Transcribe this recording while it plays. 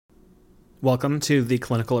Welcome to the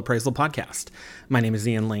Clinical Appraisal Podcast. My name is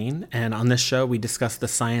Ian Lane, and on this show, we discuss the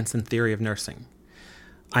science and theory of nursing.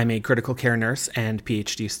 I'm a critical care nurse and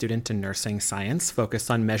PhD student in nursing science focused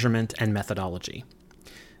on measurement and methodology.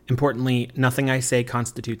 Importantly, nothing I say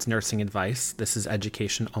constitutes nursing advice. This is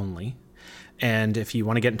education only. And if you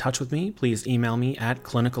want to get in touch with me, please email me at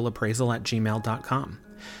clinicalappraisal@gmail.com.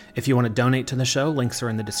 If you want to donate to the show, links are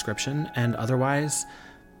in the description, and otherwise,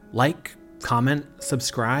 like, comment,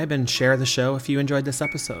 subscribe, and share the show if you enjoyed this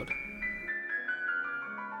episode.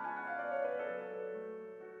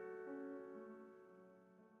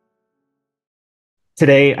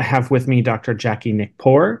 Today, I have with me Dr. Jackie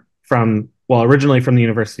Nikpour originally from the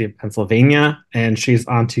University of Pennsylvania, and she's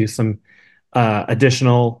on to some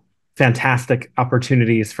additional fantastic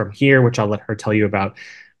opportunities from here, which I'll let her tell you about.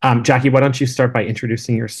 Jackie, why don't you start by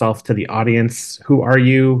introducing yourself to the audience? Who are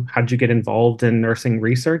you? How did you get involved in nursing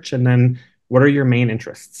research? And then what are your main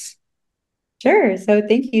interests? Sure. So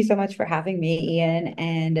thank you so much for having me, Ian.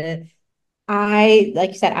 And like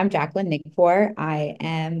you said, I'm Jacqueline Nikpour. I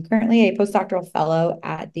am currently a postdoctoral fellow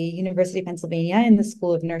at the University of Pennsylvania in the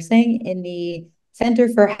School of Nursing in the Center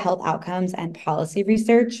for Health Outcomes and Policy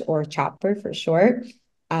Research, or CHOPPER for short,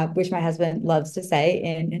 which my husband loves to say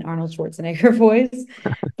in Arnold Schwarzenegger voice.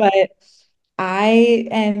 But I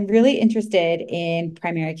am really interested in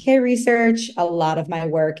primary care research. A lot of my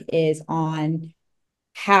work is on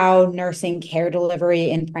how nursing care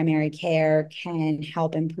delivery in primary care can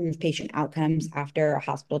help improve patient outcomes after a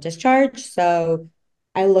hospital discharge. So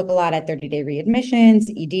I look a lot at 30-day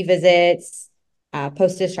readmissions, ED visits,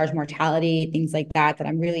 post-discharge mortality, things like that, that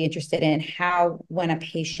I'm really interested in. How, when a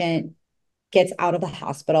patient gets out of the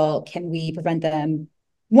hospital, can we prevent them,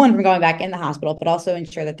 one, from going back in the hospital, but also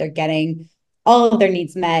ensure that they're getting all of their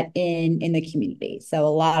needs met in the community. So a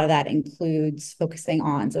lot of that includes focusing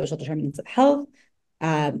on social determinants of health,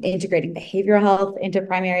 integrating behavioral health into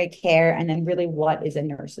primary care, and then really what is a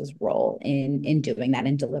nurse's role in doing that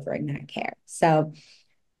and delivering that care. So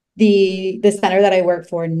the center that I work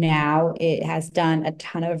for now, it has done a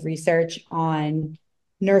ton of research on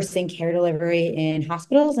nursing care delivery in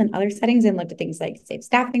hospitals and other settings, and looked at things like safe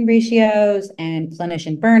staffing ratios and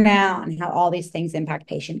clinician burnout and how all these things impact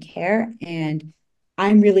patient care. And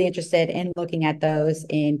I'm really interested in looking at those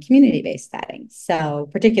in community-based settings. So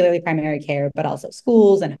particularly primary care, but also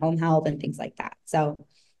schools and home health and things like that. So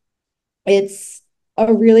it's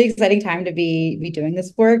a really exciting time to be doing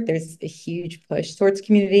this work. There's a huge push towards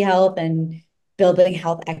community health and building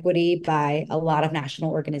health equity by a lot of national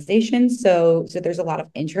organizations. So there's a lot of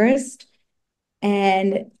interest.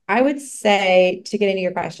 And I would say, to get into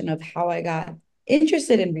your question of how I got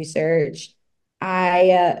interested in research,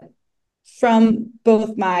 I from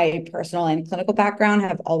both my personal and clinical background,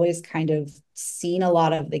 have always kind of seen a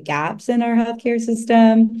lot of the gaps in our healthcare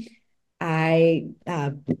system. I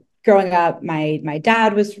Growing up, my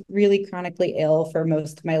dad was really chronically ill for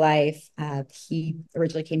most of my life. He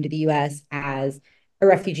originally came to the U.S. as a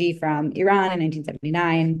refugee from Iran in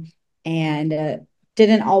 1979, and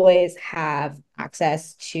didn't always have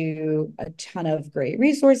access to a ton of great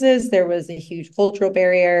resources. There was a huge cultural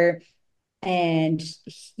barrier, and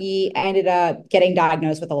he ended up getting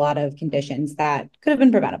diagnosed with a lot of conditions that could have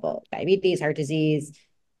been preventable: diabetes, heart disease,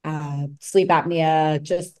 sleep apnea,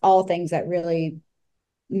 just all things that really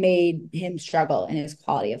made him struggle in his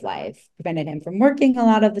quality of life, prevented him from working a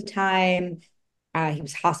lot of the time. He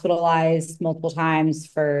was hospitalized multiple times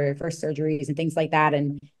for surgeries and things like that.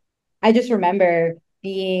 And I just remember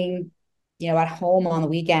being, at home on the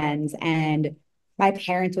weekends, and my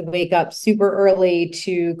parents would wake up super early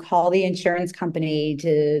to call the insurance company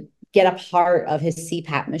to get a part of his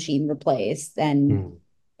CPAP machine replaced. And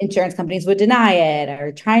insurance companies would deny it,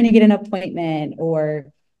 or trying to get an appointment,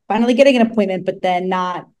 or finally getting an appointment, but then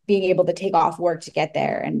not being able to take off work to get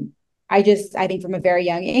there. And I think from a very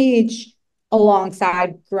young age,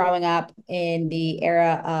 alongside growing up in the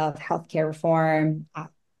era of healthcare reform,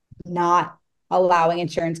 not allowing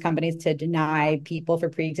insurance companies to deny people for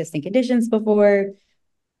pre-existing conditions before,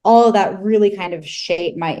 all of that really kind of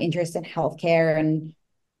shaped my interest in healthcare. And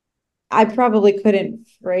I probably couldn't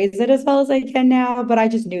phrase it as well as I can now, but I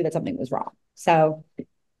just knew that something was wrong. So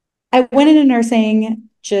I went into nursing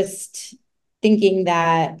just thinking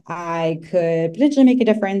that I could potentially make a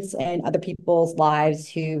difference in other people's lives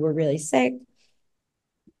who were really sick.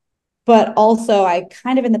 But also, I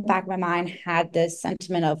kind of in the back of my mind had this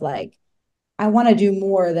sentiment of like, I want to do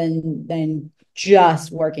more than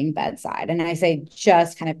just working bedside. And I say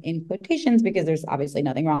just kind of in quotations, because there's obviously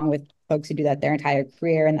nothing wrong with folks who do that their entire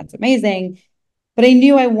career, and that's amazing. But I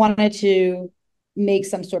knew I wanted to make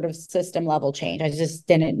some sort of system level change. I just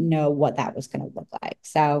didn't know what that was going to look like.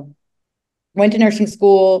 So went to nursing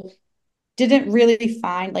school, didn't really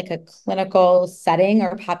find like a clinical setting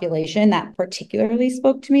or population that particularly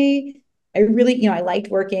spoke to me. I really, I liked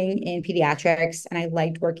working in pediatrics and I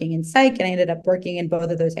liked working in psych, and I ended up working in both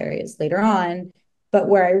of those areas later on. But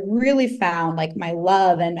where I really found like my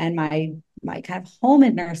love and my kind of home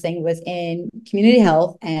in nursing was in community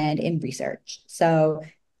health and in research. So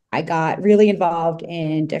I got really involved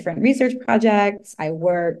in different research projects. I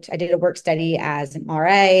did a work study as an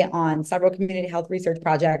RA on several community health research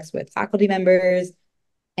projects with faculty members,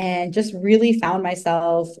 and just really found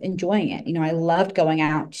myself enjoying it. I loved going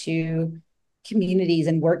out to communities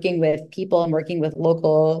and working with people and working with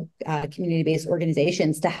local community-based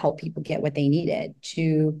organizations to help people get what they needed,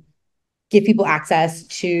 to give people access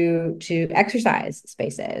to exercise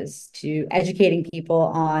spaces, to educating people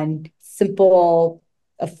on simple,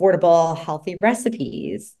 affordable, healthy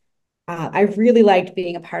recipes. I really liked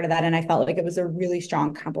being a part of that, and I felt like it was a really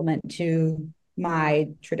strong complement to my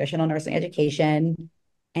traditional nursing education.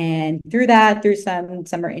 And through that, through some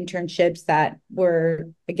summer internships that were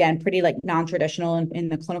again pretty like non-traditional in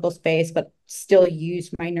the clinical space, but still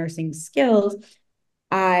used my nursing skills,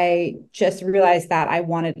 I just realized that I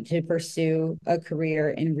wanted to pursue a career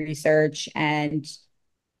in research, and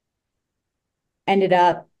ended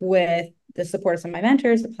up with the support of some of my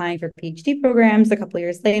mentors applying for PhD programs a couple of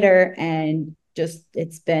years later. And just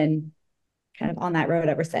it's been kind of on that road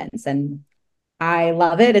ever since. And I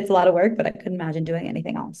love it. It's a lot of work, but I couldn't imagine doing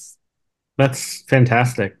anything else. That's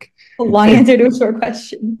fantastic. A long It, answer to a short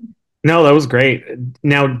question. no, that was great.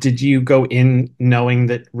 Now, did you go in knowing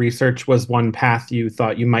that research was one path you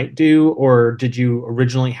thought you might do, or did you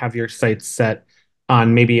originally have your sights set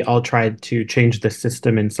on maybe I'll try to change the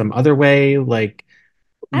system in some other way? Like,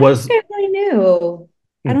 I don't was think I really knew.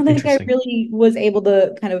 I don't think I interesting. really was able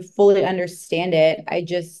to kind of fully understand it. I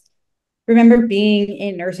just remember being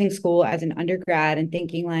in nursing school as an undergrad and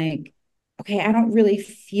thinking like, okay, I don't really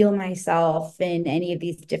feel myself in any of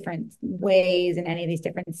these different ways, in any of these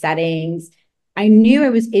different settings. I knew I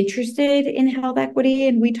was interested in health equity,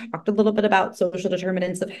 and we talked a little bit about social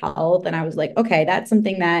determinants of health. And I was like, okay, that's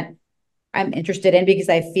something that I'm interested in because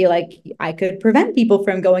I feel like I could prevent people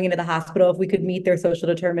from going into the hospital if we could meet their social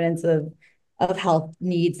determinants of health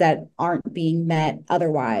needs that aren't being met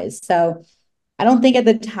otherwise. So I don't think at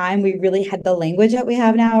the time we really had the language that we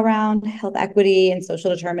have now around health equity and social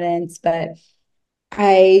determinants, but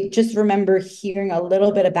I just remember hearing a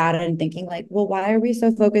little bit about it and thinking like, well, why are we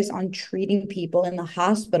so focused on treating people in the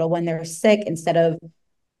hospital when they're sick instead of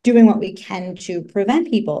doing what we can to prevent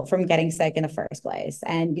people from getting sick in the first place?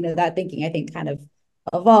 And, that thinking, I think, kind of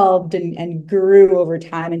evolved and grew over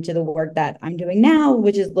time into the work that I'm doing now,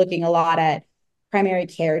 which is looking a lot at primary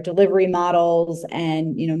care delivery models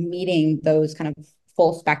and, meeting those kind of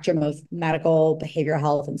full spectrum of medical, behavioral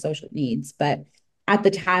health, and social needs. But at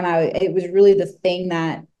the time, it was really the thing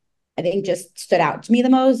that I think just stood out to me the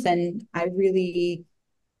most. And I really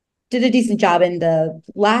did a decent job in the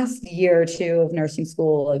last year or two of nursing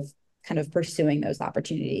school of kind of pursuing those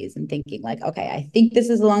opportunities and thinking like, okay, I think this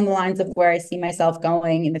is along the lines of where I see myself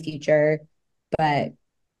going in the future, but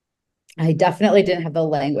I definitely didn't have the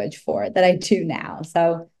language for it that I do now.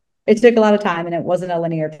 So it took a lot of time and it wasn't a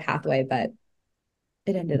linear pathway, but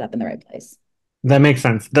it ended up in the right place. That makes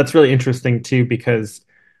sense. That's really interesting too, because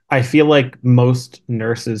I feel like most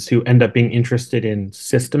nurses who end up being interested in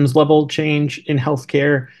systems level change in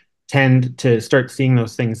healthcare tend to start seeing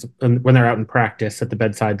those things when they're out in practice at the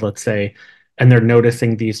bedside, let's say, and they're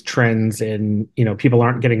noticing these trends in, people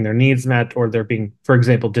aren't getting their needs met, or they're being, for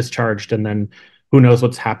example, discharged, and then who knows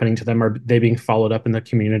what's happening to them? Are they being followed up in the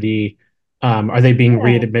community? Are they being Yeah.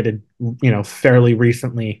 readmitted, fairly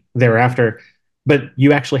recently thereafter? But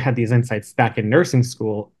you actually had these insights back in nursing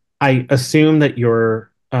school. I assume that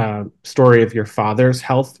your story of your father's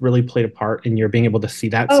health really played a part in your being able to see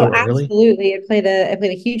that Oh, so early. absolutely. It played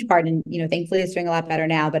a huge part, and thankfully it's doing a lot better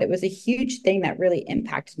now, but it was a huge thing that really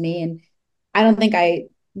impacted me. And I don't think I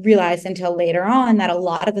realized until later on that a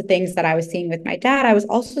lot of the things that I was seeing with my dad, I was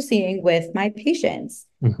also seeing with my patients.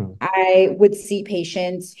 Mhm. I would see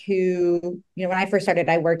patients who, when I first started,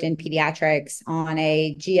 I worked in pediatrics on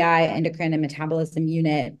a GI, endocrine, and metabolism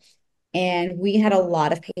unit. And we had a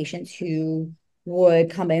lot of patients who would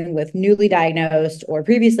come in with newly diagnosed or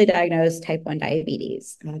previously diagnosed type 1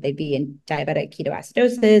 diabetes. They'd be in diabetic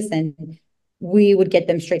ketoacidosis, and we would get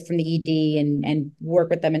them straight from the ED and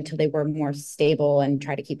work with them until they were more stable and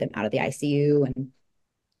try to keep them out of the ICU and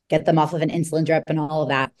get them off of an insulin drip and all of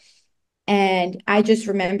that. And I just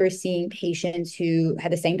remember seeing patients who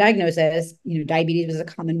had the same diagnosis. Diabetes was a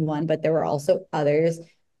common one, but there were also others.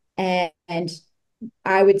 And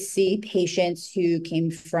I would see patients who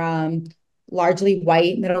came from largely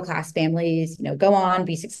white middle class families, go on,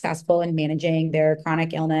 be successful in managing their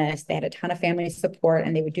chronic illness. They had a ton of family support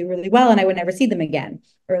and they would do really well, and I would never see them again.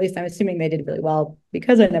 Or at least I'm assuming they did really well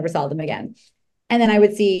because I never saw them again. And then I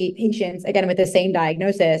would see patients, again, with the same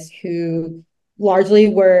diagnosis who largely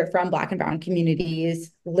were from Black and Brown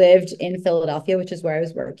communities, lived in Philadelphia, which is where I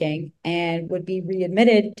was working, and would be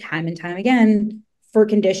readmitted time and time again for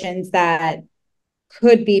conditions that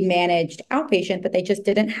could be managed outpatient, but they just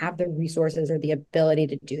didn't have the resources or the ability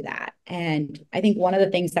to do that. And I think one of the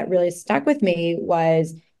things that really stuck with me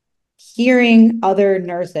was hearing other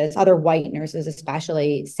nurses, other white nurses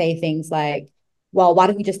especially, say things like, well, why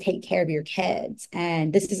don't you just take care of your kids?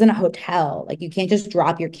 And this isn't a hotel. Like, you can't just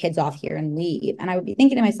drop your kids off here and leave. And I would be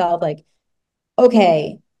thinking to myself, like,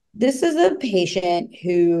 okay, this is a patient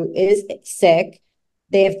who is sick.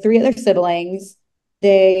 They have three other siblings.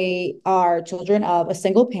 They are children of a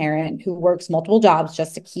single parent who works multiple jobs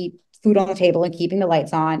just to keep food on the table and keeping the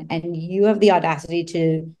lights on. And you have the audacity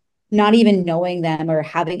to, not even knowing them or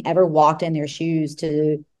having ever walked in their shoes,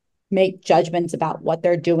 to make judgments about what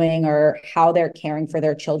they're doing or how they're caring for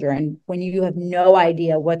their children when you have no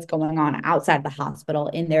idea what's going on outside the hospital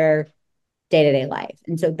in their day-to-day life.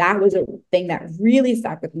 And so that was a thing that really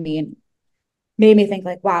stuck with me and made me think,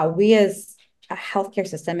 like, wow, we as a healthcare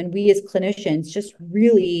system and we as clinicians just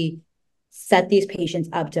really set these patients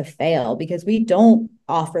up to fail because we don't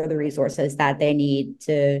offer the resources that they need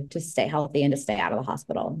to stay healthy and to stay out of the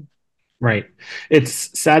hospital. Right.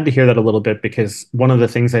 It's sad to hear that a little bit because one of the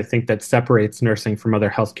things I think that separates nursing from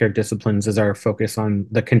other healthcare disciplines is our focus on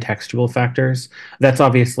the contextual factors. That's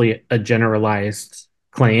obviously a generalized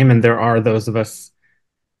claim, and there are those of us,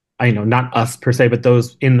 I know, not us per se, but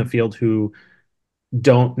those in the field who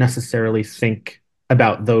don't necessarily think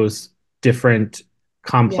about those different Yeah.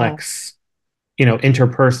 complex,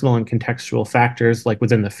 interpersonal and contextual factors like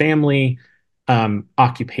within the family,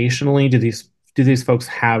 occupationally. Do these folks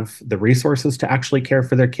have the resources to actually care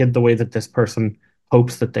for their kid the way that this person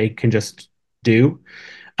hopes that they can just do?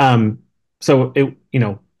 Um, so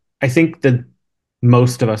I think that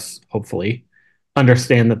most of us, hopefully,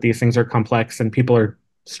 understand that these things are complex and people are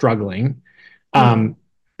struggling. Yeah. Um,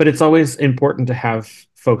 but it's always important to have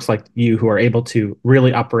folks like you who are able to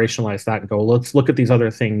really operationalize that and go, let's look at these other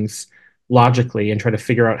things logically and try to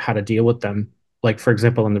figure out how to deal with them. Like, for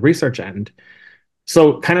example, in the research end.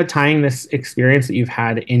 So, kind of tying this experience that you've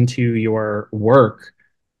had into your work,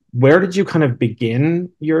 where did you kind of begin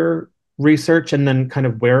your research, and then kind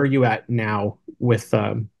of where are you at now with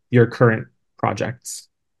your current projects?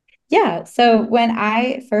 Yeah. So when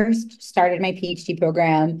I first started my PhD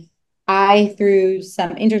program, through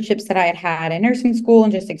some internships that I had had in nursing school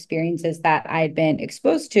and just experiences that I had been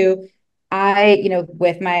exposed to,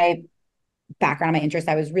 with my background, my interest,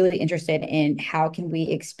 I was really interested in how can we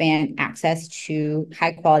expand access to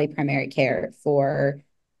high quality primary care for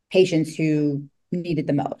patients who needed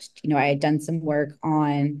the most. I had done some work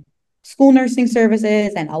on school nursing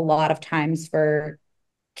services and a lot of times for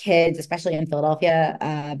kids, especially in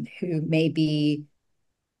Philadelphia, who may be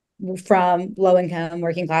from low income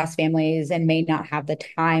working class families and may not have the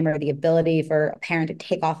time or the ability for a parent to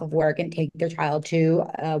take off of work and take their child to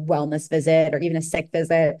a wellness visit or even a sick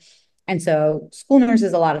visit. And so school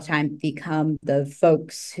nurses a lot of time become the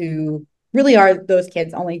folks who really are those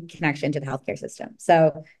kids' only connection to the healthcare system.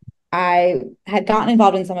 So I had gotten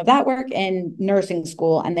involved in some of that work in nursing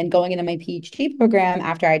school, and then going into my PhD program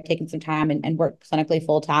after I'd taken some time and worked clinically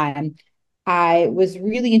full time. I was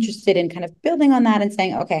really interested in kind of building on that and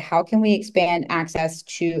saying, okay, how can we expand access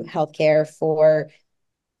to healthcare for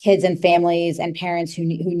kids and families and parents who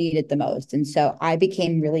need it the most? And so I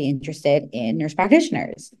became really interested in nurse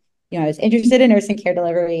practitioners. I was interested in nursing care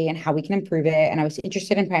delivery and how we can improve it. And I was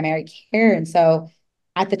interested in primary care. And so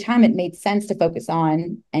at the time, it made sense to focus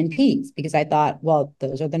on NPs because I thought, well,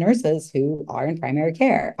 those are the nurses who are in primary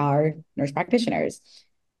care, are nurse practitioners.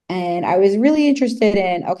 And I was really interested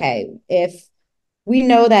in, okay, if we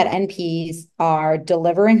know that NPs are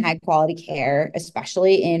delivering high quality care,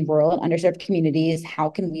 especially in rural and underserved communities, how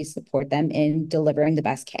can we support them in delivering the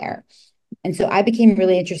best care? And so I became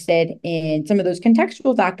really interested in some of those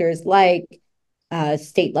contextual factors like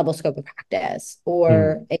state level scope of practice Hmm.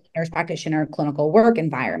 or a nurse practitioner clinical work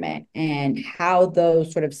environment and how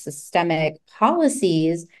those sort of systemic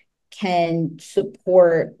policies can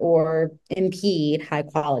support or impede high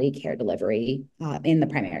quality care delivery in the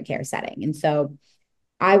primary care setting. And so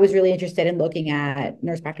I was really interested in looking at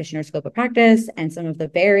nurse practitioner scope of practice and some of the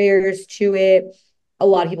barriers to it. A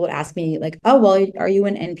lot of people would ask me, like, oh, well, are you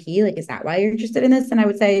an NP? Like, is that why you're interested in this? And I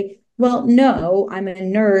would say, Well, no, I'm a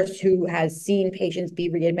nurse who has seen patients be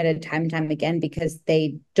readmitted time and time again because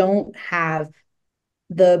they don't have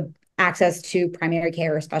the access to primary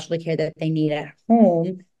care or specialty care that they need at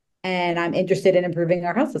home. And I'm interested in improving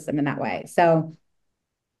our health system in that way. So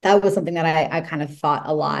that was something that I kind of thought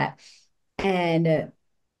a lot and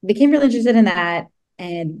became really interested in that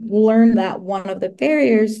and learned that one of the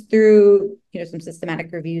barriers through some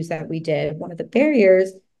systematic reviews that we did, one of the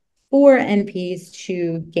barriers for NPs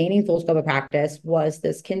to gaining full scope of practice was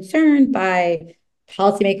this concern by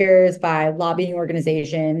policymakers, by lobbying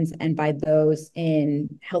organizations, and by those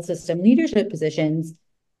in health system leadership positions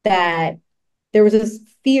that there was this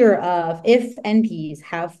fear of if NPs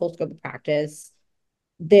have full scope of practice,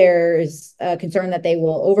 there's a concern that they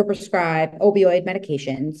will overprescribe opioid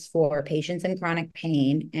medications for patients in chronic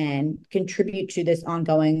pain and contribute to this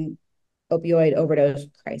ongoing opioid overdose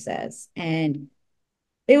crisis. And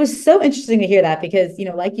it was so interesting to hear that because,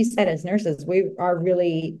 like you said, as nurses, we are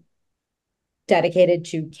really dedicated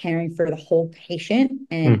to caring for the whole patient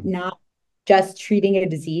and not just treating a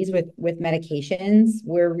disease with medications.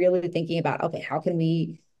 We're really thinking about, okay, how can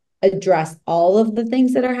we address all of the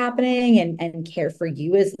things that are happening and care for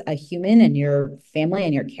you as a human and your family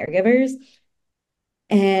and your caregivers.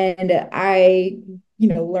 And I,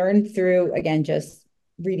 learned through, again, just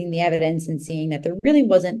reading the evidence and seeing that there really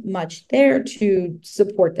wasn't much there to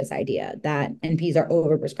support this idea that NPs are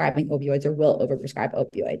overprescribing opioids or will overprescribe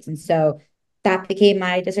opioids. And so that became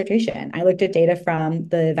my dissertation. I looked at data from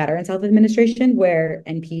the Veterans Health Administration, where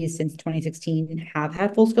NPs since 2016 have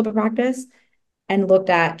had full scope of practice, and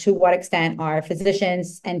looked at to what extent are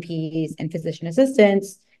physicians, NPs, and physician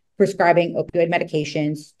assistants prescribing opioid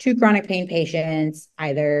medications to chronic pain patients,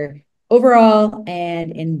 either overall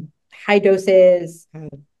and in high doses,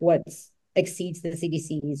 what exceeds the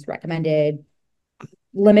CDC's recommended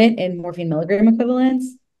limit in morphine milligram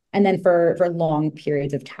equivalents, and then for long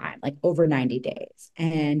periods of time, like over 90 days.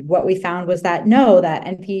 And what we found was that no, that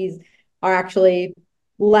NPs are actually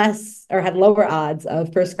less or had lower odds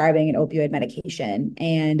of prescribing an opioid medication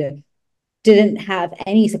and didn't have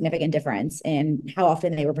any significant difference in how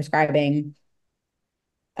often they were prescribing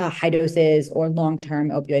high doses or long-term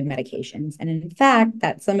opioid medications. And in fact,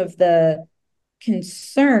 that some of the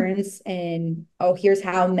concerns in, oh, here's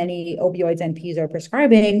how many opioids NPs are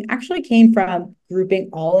prescribing actually came from grouping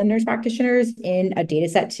all the nurse practitioners in a data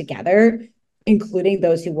set together, including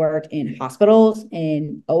those who work in hospitals,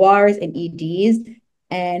 in ORs, and EDs.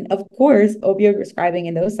 And of course, opioid prescribing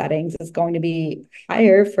in those settings is going to be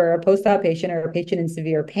higher for a post-op patient or a patient in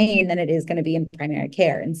severe pain than it is going to be in primary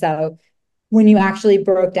care. And so when you actually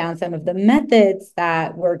broke down some of the methods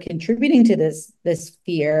that were contributing to this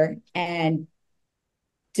fear and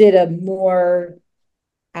did a more,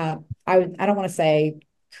 I don't want to say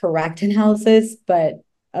correct analysis, but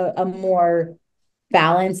a more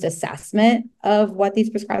balanced assessment of what these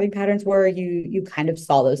prescribing patterns were, you kind of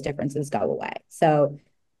saw those differences go away. So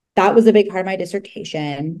that was a big part of my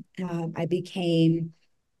dissertation. I became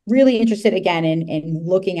really interested again in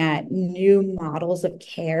looking at new models of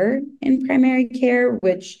care in primary care,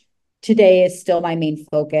 which today is still my main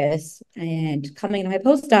focus. And coming to my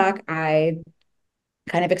postdoc, I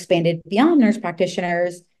kind of expanded beyond nurse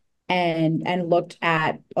practitioners and looked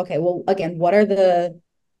at, okay, well, again, what are the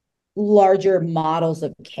larger models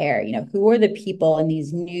of care? Who are the people in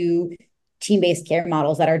these new team-based care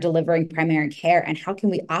models that are delivering primary care, and how can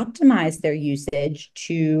we optimize their usage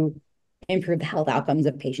to improve the health outcomes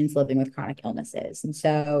of patients living with chronic illnesses? And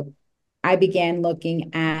so I began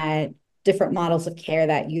looking at different models of care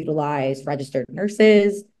that utilize registered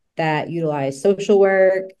nurses, that utilize social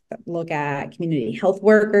work, that look at community health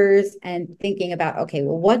workers, and thinking about, okay,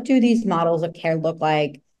 well, what do these models of care look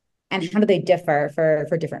like and how do they differ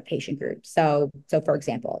for different patient groups? So for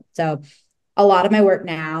example, a lot of my work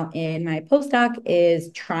now in my postdoc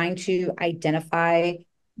is trying to identify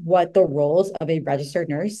what the roles of a registered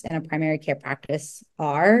nurse in a primary care practice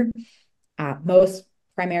are. Most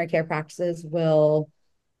primary care practices will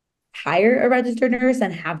hire a registered nurse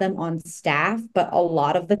and have them on staff, but a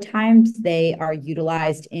lot of the times they are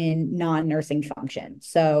utilized in non-nursing functions.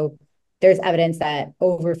 So there's evidence that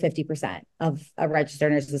over 50% of a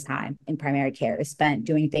registered nurse's time in primary care is spent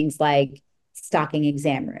doing things like stocking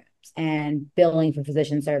exam rooms and billing for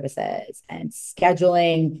physician services and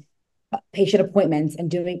scheduling patient appointments and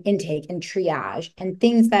doing intake and triage and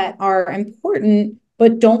things that are important,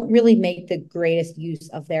 but don't really make the greatest use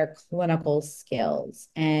of their clinical skills.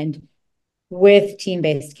 And with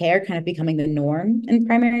team-based care kind of becoming the norm in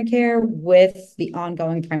primary care, with the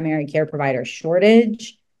ongoing primary care provider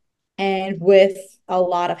shortage, and with a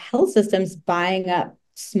lot of health systems buying up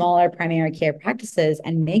smaller primary care practices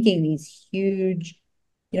and making these huge,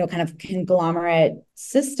 kind of conglomerate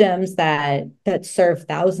systems that serve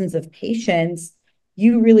thousands of patients,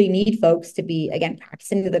 you really need folks to be, again,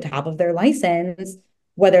 practicing to the top of their license,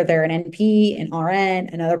 whether they're an NP, an RN,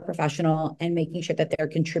 another professional, and making sure that they're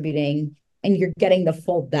contributing and you're getting the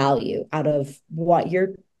full value out of what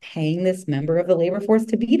you're paying this member of the labor force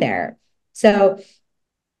to be there. So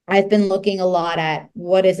I've been looking a lot at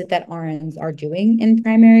what is it that RNs are doing in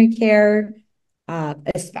primary care,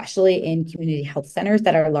 especially in community health centers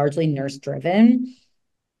that are largely nurse driven.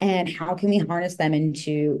 And how can we harness them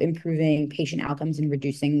into improving patient outcomes and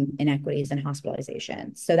reducing inequities in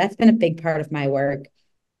hospitalization? So that's been a big part of my work.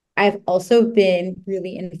 I've also been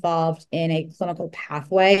really involved in a clinical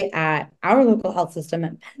pathway at our local health system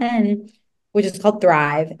at Penn, which is called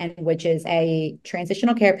Thrive, and which is a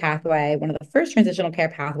transitional care pathway, one of the first transitional care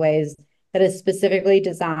pathways that is specifically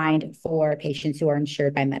designed for patients who are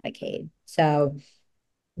insured by Medicaid. So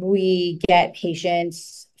we get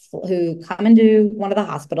patients who come into one of the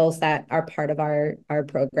hospitals that are part of our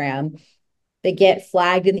program. They get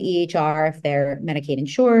flagged in the EHR if they're Medicaid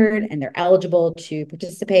insured and they're eligible to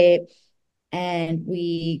participate. And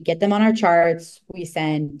we get them on our charts. We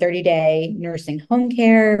send 30-day nursing home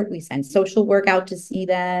care. We send social work out to see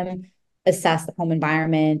them, assess the home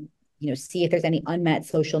environment, see if there's any unmet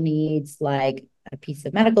social needs like a piece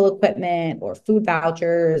of medical equipment or food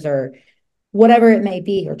vouchers or whatever it may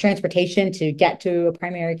be, or transportation to get to a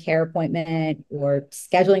primary care appointment or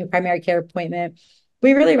scheduling a primary care appointment.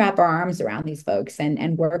 We really wrap our arms around these folks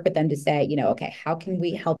and work with them to say, okay, how can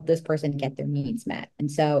we help this person get their needs met?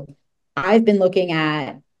 And so I've been looking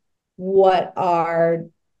at what are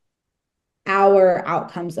our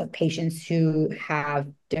outcomes of patients who have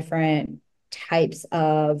different types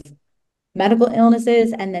of medical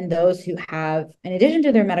illnesses, and then those who have, in addition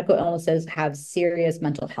to their medical illnesses, have serious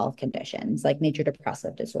mental health conditions like major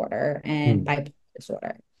depressive disorder and Mm. bipolar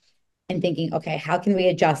disorder. And thinking, okay, how can we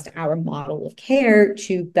adjust our model of care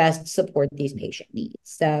to best support these patient needs?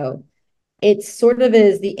 So it sort of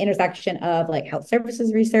is the intersection of like health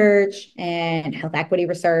services research and health equity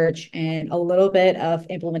research and a little bit of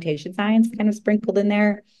implementation science kind of sprinkled in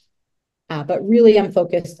there. But really, I'm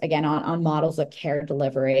focused again on models of care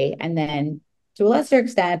delivery, and then to a lesser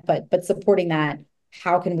extent, but supporting that.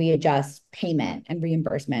 How can we adjust payment and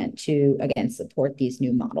reimbursement to again support these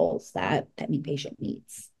new models that meet patient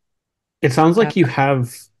needs? It sounds Uh, like you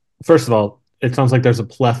have, first of all, it sounds like there's a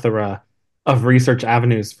plethora of research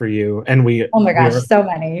avenues for you. And oh my gosh, we're, so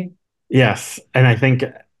many. yes. And I think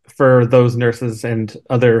for those nurses and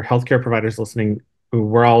other healthcare providers listening,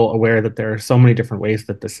 we're all aware that there are so many different ways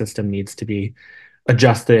that the system needs to be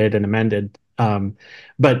adjusted and amended.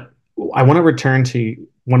 But I want to return to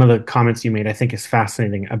one of the comments you made, I think is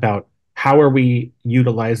fascinating about how are we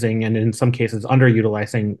utilizing and in some cases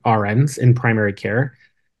underutilizing RNs in primary care.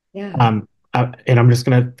 Yeah. Um, and I'm just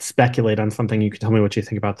going to speculate on something. You can tell me what you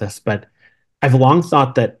think about this, but I've long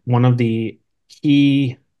thought that one of the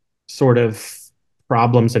key sort of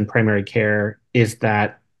problems in primary care is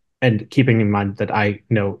that, and keeping in mind that I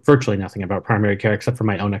know virtually nothing about primary care except for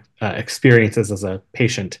my own experiences as a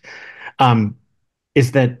patient, um,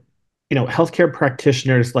 is that healthcare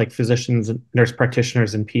practitioners like physicians, nurse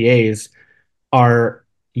practitioners, and PAs are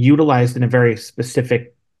utilized in a very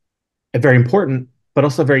specific, a very important, but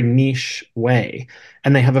also a very niche way.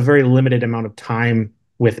 And they have a very limited amount of time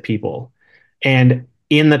with people. And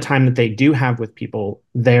in the time that they do have with people,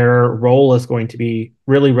 their role is going to be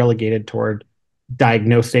really relegated toward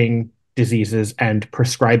diagnosing diseases and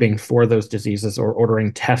prescribing for those diseases or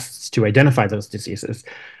ordering tests to identify those diseases.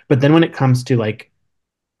 But then when it comes to like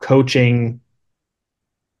coaching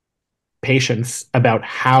patients about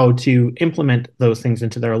how to implement those things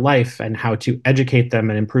into their life and how to educate them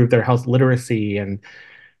and improve their health literacy. And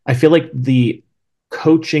I feel like the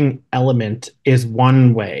coaching element is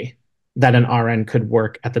one way that an RN could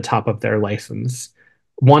work at the top of their license.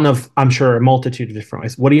 One of, I'm sure, a multitude of different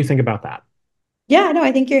ways. What do you think about that? Yeah, no,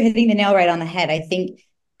 I think you're hitting the nail right on the head. I think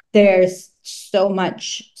there's so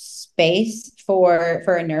much space for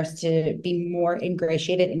a nurse to be more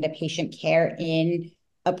ingratiated into patient care in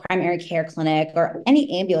a primary care clinic or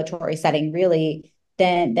any ambulatory setting, really,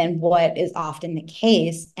 than what is often the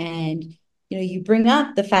case. And you bring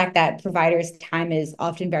up the fact that providers' time is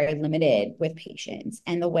often very limited with patients,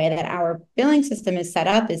 and the way that our billing system is set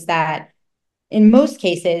up is that in most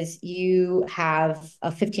cases, you have a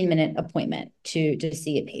 15-minute appointment to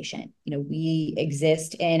see a patient. We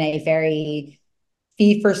exist in a very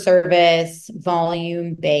fee-for-service,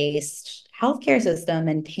 volume-based healthcare system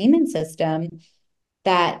and payment system.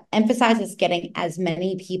 that emphasizes getting as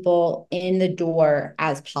many people in the door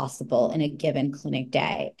as possible in a given clinic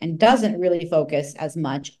day and doesn't really focus as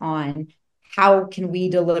much on how can we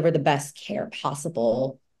deliver the best care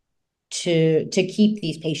possible to keep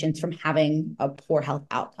these patients from having a poor health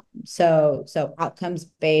outcome. So outcomes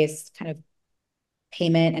based kind of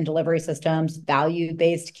payment and delivery systems, value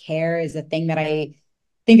based care is a thing that I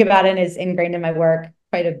think about and is ingrained in my work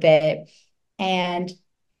quite a bit. And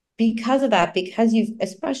because of that, because you've,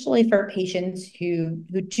 especially for patients who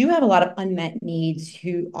do have a lot of unmet needs,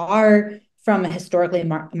 who are from a historically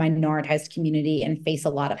minoritized community and face a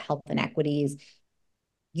lot of health inequities,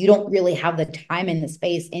 you don't really have the time and the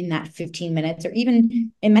space in that 15 minutes, or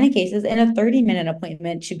even in many cases, in a 30-minute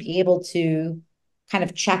appointment to be able to kind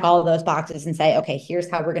of check all of those boxes and say, okay, here's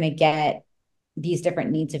how we're going to get these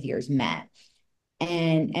different needs of yours met.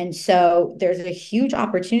 And so there's a huge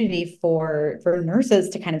opportunity for nurses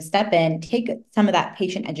to kind of step in, take some of that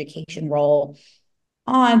patient education role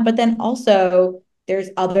on, but then also there's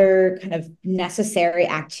other kind of necessary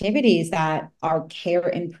activities that are care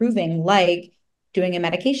improving, like doing a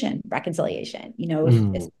medication reconciliation. If,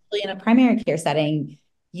 Mm. especially in a primary care setting,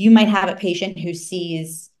 you might have a patient who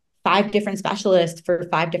sees five different specialists for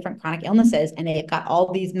five different chronic illnesses, and they've got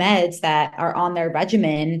all these meds that are on their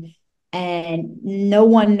regimen, and no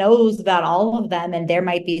one knows about all of them, and there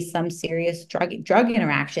might be some serious drug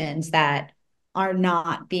interactions that are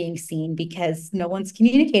not being seen because no one's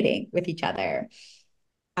communicating with each other.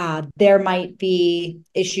 There might be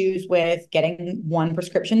issues with getting one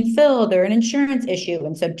prescription filled or an insurance issue.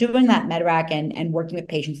 And so doing that MedRac and working with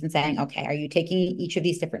patients and saying, okay, are you taking each of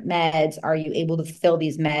these different meds? Are you able to fill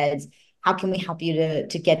these meds? How can we help you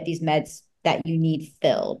to get these meds that you need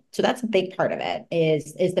filled? So that's a big part of it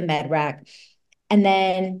is the MedRac. And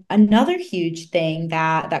then another huge thing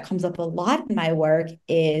that comes up a lot in my work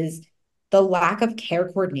is the lack of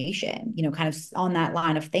care coordination, kind of on that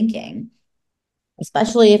line of thinking,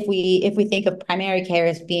 especially if we think of primary care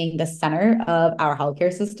as being the center of our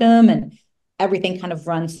healthcare system and everything kind of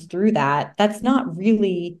runs through that. That's not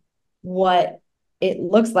really what it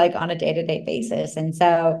looks like on a day-to-day basis. And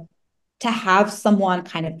so to have someone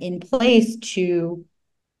kind of in place to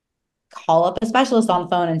call up a specialist on the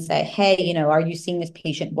phone and say, hey, are you seeing this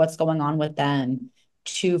patient? What's going on with them?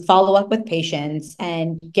 To follow up with patients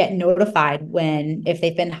and get notified if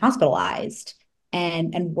they've been hospitalized,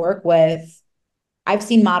 and work with. I've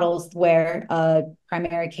seen models where a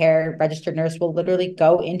primary care registered nurse will literally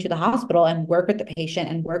go into the hospital and work with the patient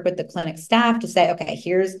and work with the clinic staff to say, okay,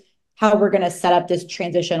 here's how we're going to set up this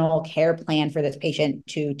transitional care plan for this patient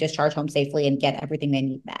to discharge home safely and get everything they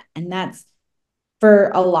need met. And that's,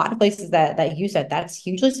 for a lot of places that use it, that's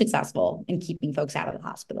hugely successful in keeping folks out of the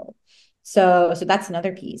hospital. So that's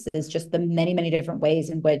another piece, is just the many, many different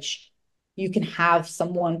ways in which you can have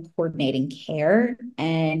someone coordinating care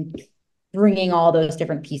and bringing all those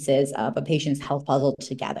different pieces of a patient's health puzzle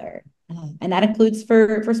together. And that includes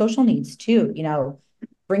for social needs too,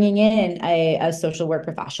 bringing in a social work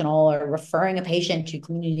professional or referring a patient to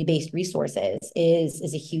community-based resources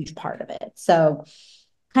is a huge part of it. So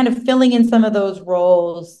kind of filling in some of those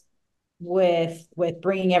roles with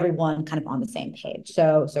bringing everyone kind of on the same page.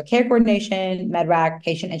 So care coordination, MedRac,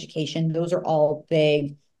 patient education, those are all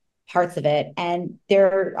big parts of it. And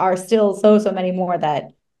there are still so many more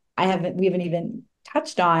that we haven't even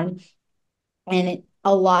touched on. And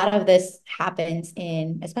a lot of this happens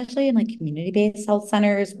especially in like community-based health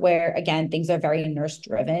centers where, again, things are very nurse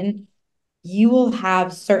driven. You will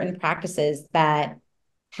have certain practices that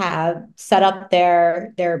have set up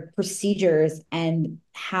their procedures and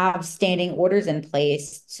have standing orders in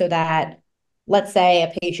place so that, let's say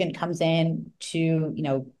a patient comes in to,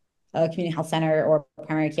 a community health center or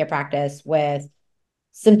primary care practice with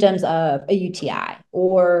symptoms of a UTI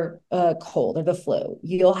or a cold or the flu.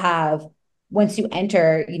 You'll have, once you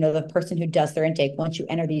enter, the person who does their intake, once you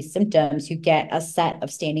enter these symptoms, you get a set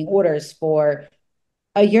of standing orders for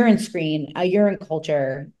a urine screen, a urine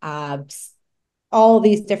culture, all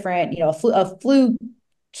these different, a flu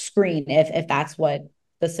screen, if that's what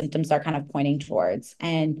the symptoms are kind of pointing towards,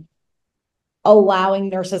 and allowing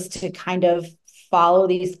nurses to kind of follow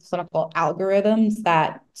these clinical algorithms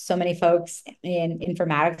that so many folks in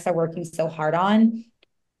informatics are working so hard on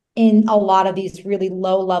in a lot of these really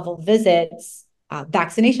low level visits.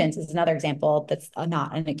 Vaccinations is another example that's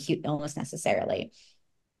not an acute illness necessarily,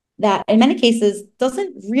 that in many cases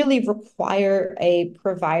doesn't really require a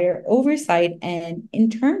provider oversight, and in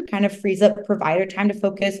turn kind of frees up provider time to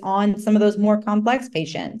focus on some of those more complex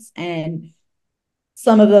patients and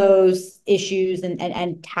some of those issues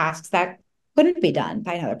and tasks that couldn't be done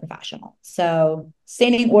by another professional. So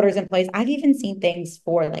standing orders in place. I've even seen things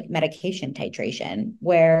for like medication titration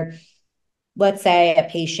where, let's say a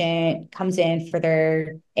patient comes in for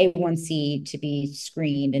their A1C to be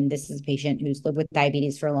screened, and this is a patient who's lived with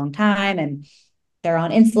diabetes for a long time and they're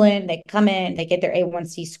on insulin, they come in, they get their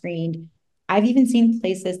A1C screened. I've even seen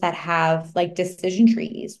places that have like decision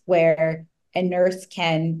trees where a nurse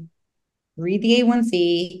can read the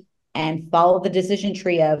A1C and follow the decision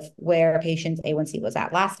tree of where a patient's A1C was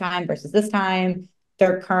at last time versus this time,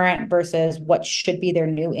 their current versus what should be their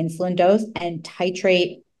new insulin dose, and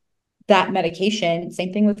titrate that medication.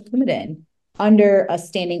 Same thing with Coumadin under a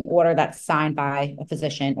standing order that's signed by a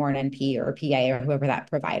physician or an NP or a PA or whoever that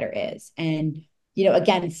provider is. And,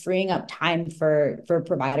 again, freeing up time for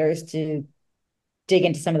providers to dig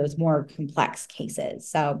into some of those more complex cases.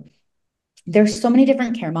 So there's so many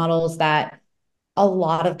different care models that a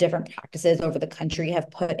lot of different practices over the country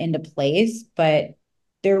have put into place, but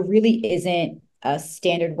there really isn't a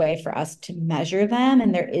standard way for us to measure them.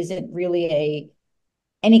 And there isn't really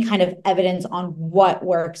any kind of evidence on what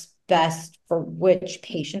works best for which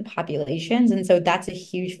patient populations. And so that's a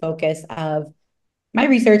huge focus of my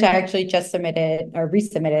research. I actually just submitted or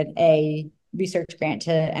resubmitted a research grant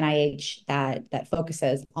to NIH that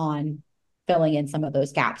focuses on filling in some of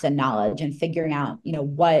those gaps in knowledge and figuring out,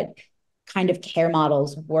 what kind of care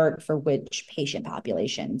models work for which patient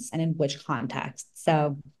populations and in which contexts.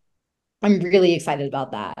 So I'm really excited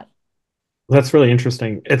about that. That's really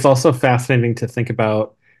interesting. It's also fascinating to think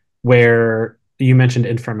about where you mentioned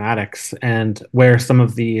informatics and where some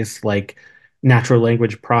of these like natural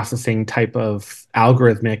language processing type of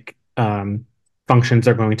algorithmic functions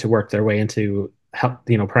are going to work their way into health,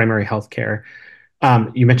 primary healthcare.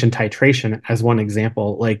 You mentioned titration as one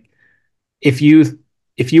example. Like if you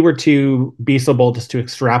if you were to be so bold as to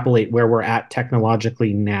extrapolate where we're at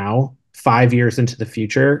technologically now, 5 years into the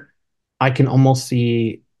future, I can almost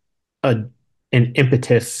see a an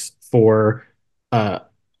impetus for a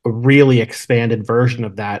really expanded version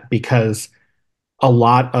of that because a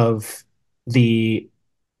lot of the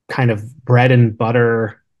kind of bread and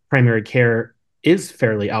butter primary care is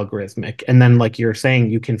fairly algorithmic. And then, like you're saying,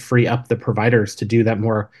 you can free up the providers to do that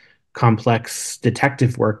more complex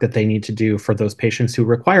detective work that they need to do for those patients who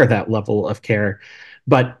require that level of care.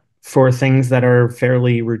 But for things that are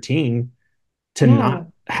fairly routine, to Yeah, not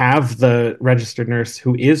have the registered nurse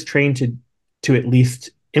who is trained to at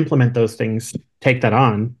least implement those things take that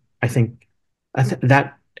on, I think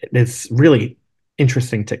that is really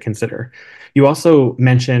interesting to consider. You also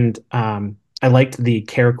mentioned I liked the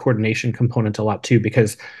care coordination component a lot too,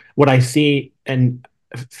 because what I see, and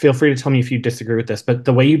feel free to tell me if you disagree with this, but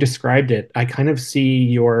the way you described it, I kind of see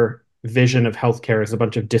your vision of healthcare as a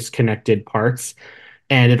bunch of disconnected parts,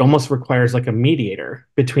 and it almost requires like a mediator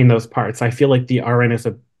between those parts. I feel like the RN is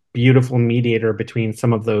a beautiful mediator between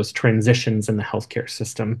some of those transitions in the healthcare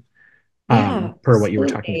system, yeah, per what you were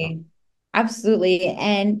talking about. absolutely. Absolutely.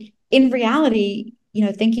 And in reality,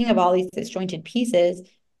 thinking of all these disjointed pieces,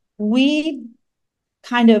 we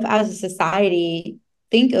kind of as a society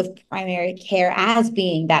think of primary care as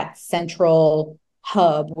being that central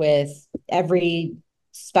hub with every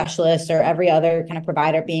specialist or every other kind of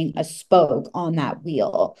provider being a spoke on that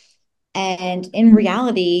wheel. And in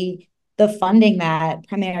reality, the funding that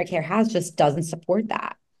primary care has just doesn't support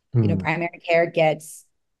that. Hmm. Primary care gets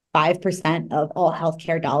 5% of all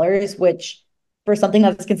healthcare dollars, which for something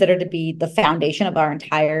that's considered to be the foundation of our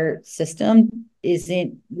entire system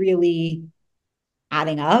isn't really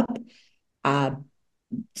adding up. Uh,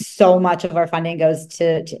 so much of our funding goes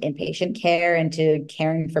to inpatient care and to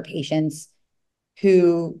caring for patients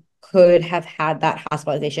who could have had that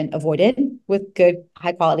hospitalization avoided with good,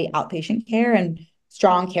 high quality outpatient care and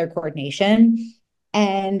strong care coordination.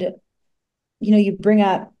 And, you bring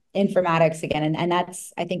up informatics again, and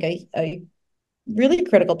that's, I think, a really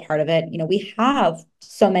critical part of it. We have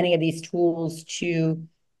so many of these tools to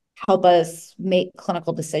help us make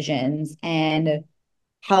clinical decisions and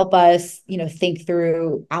help us, think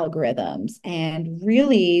through algorithms. And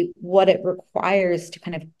really, what it requires to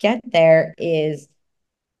kind of get there is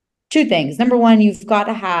two things. Number one, you've got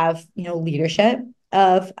to have, leadership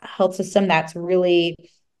of a health system that's really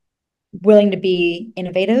willing to be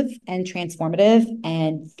innovative and transformative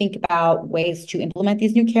and think about ways to implement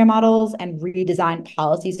these new care models and redesign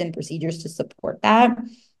policies and procedures to support that,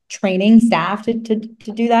 training staff to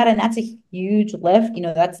do that. And that's a huge lift.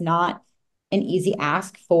 That's not an easy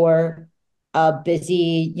ask for a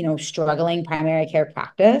busy, struggling primary care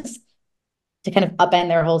practice to kind of upend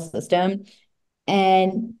their whole system.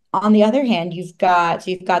 And on the other hand, you've got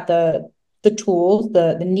the tools,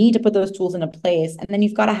 the need to put those tools into place, and then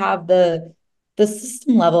you've got to have the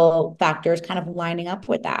system level factors kind of lining up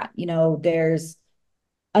with that. There's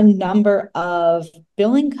a number of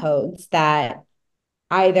billing codes that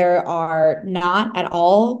either are not at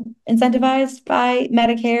all incentivized by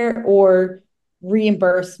Medicare or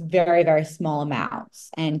reimburse very, very small amounts.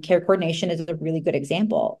 And care coordination is a really good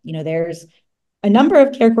example. There's a number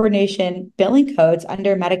of care coordination billing codes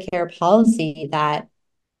under Medicare policy that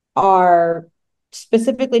are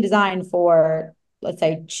specifically designed for, let's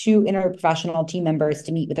say, two interprofessional team members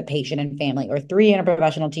to meet with a patient and family, or three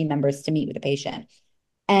interprofessional team members to meet with a patient.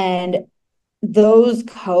 And those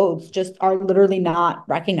codes just are literally not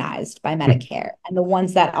recognized by Medicare. And the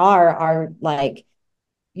ones that are like,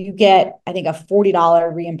 you get, I think, a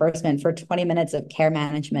 $40 reimbursement for 20 minutes of care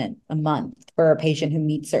management a month for a patient who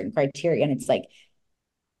meets certain criteria. And it's like,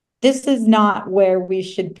 this is not where we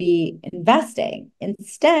should be investing.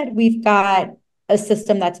 Instead, we've got a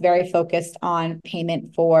system that's very focused on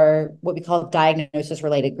payment for what we call diagnosis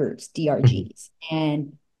related groups, DRGs.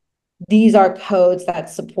 And these are codes that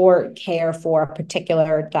support care for a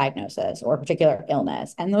particular diagnosis or a particular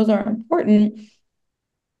illness. And those are important,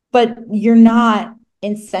 but you're not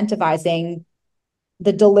incentivizing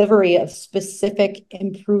the delivery of specific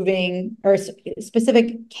improving or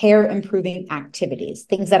specific care improving activities,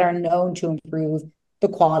 things that are known to improve the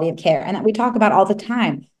quality of care and that we talk about all the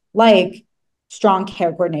time, like strong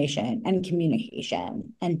care coordination and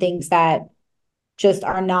communication and things that just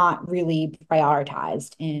are not really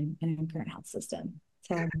prioritized in our current health system.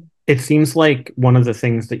 So It seems like one of the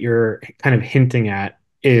things that you're kind of hinting at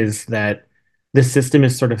is that the system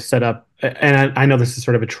is sort of set up, and I know this is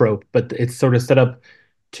sort of a trope, but it's sort of set up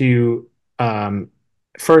to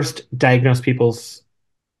first diagnose people's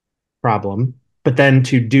problem, but then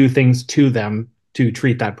to do things to them to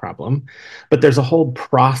treat that problem. But there's a whole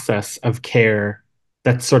process of care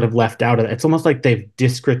that's sort of left out of it. It's almost like they've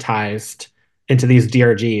discretized into these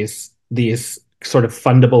DRGs, these sort of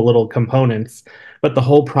fundable little components, but the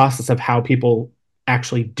whole process of how people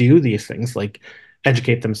actually do these things, like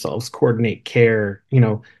educate themselves, coordinate care,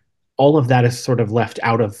 all of that is sort of left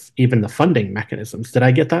out of even the funding mechanisms. Did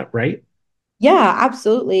I get that right? yeah,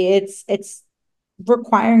 absolutely. It's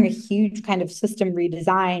requiring a huge kind of system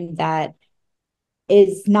redesign that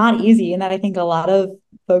is not easy, and that I think a lot of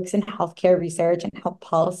folks in healthcare research and health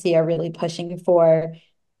policy are really pushing for.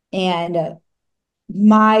 And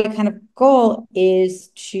my kind of goal is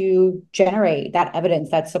to generate that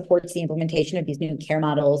evidence that supports the implementation of these new care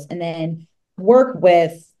models, and then work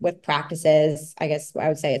with practices. I guess I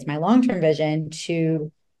would say it's my long-term vision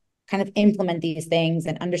to kind of implement these things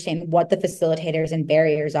and understand what the facilitators and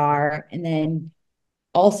barriers are, and then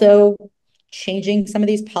also changing some of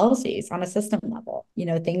these policies on a system level.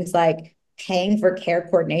 Things like paying for care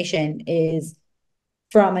coordination is,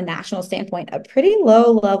 from a national standpoint, a pretty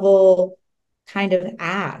low level kind of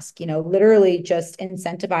ask, literally just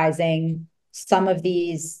incentivizing some of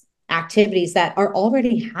these activities that are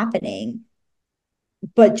already happening,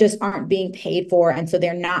 but just aren't being paid for. And so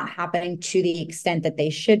they're not happening to the extent that they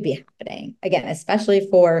should be happening. Again, especially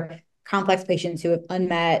for complex patients who have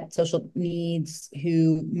unmet social needs,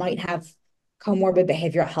 who might have comorbid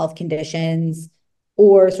behavioral health conditions,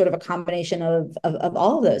 or sort of a combination of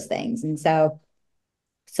all of those things. And so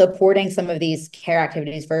supporting some of these care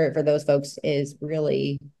activities for those folks is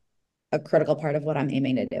really a critical part of what I'm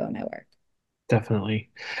aiming to do in my work. Definitely.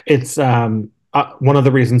 It's one of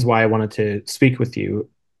the reasons why I wanted to speak with you,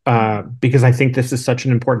 because I think this is such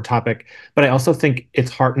an important topic, but I also think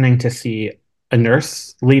it's heartening to see a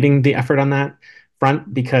nurse leading the effort on that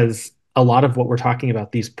front, because a lot of what we're talking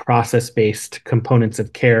about, these process-based components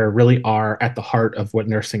of care, really are at the heart of what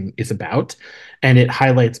nursing is about. And it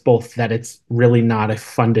highlights both that it's really not a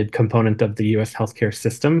funded component of the US healthcare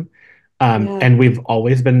system. Yeah. And we've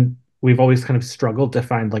always kind of struggled to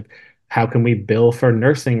find, like, how can we bill for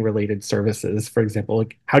nursing related services, for example?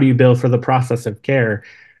 Like, how do you bill for the process of care?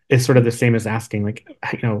 Is sort of the same as asking, like,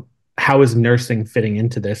 how is nursing fitting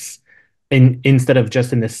into this, instead of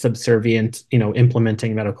just in this subservient,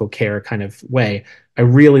 implementing medical care kind of way. I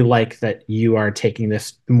really like that you are taking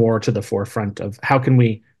this more to the forefront of how can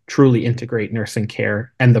we truly integrate nursing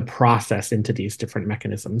care and the process into these different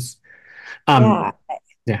mechanisms. um Yeah.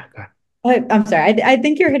 yeah, go ahead. I'm sorry. I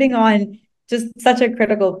think you're hitting on just such a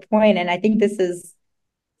critical point. And I think this is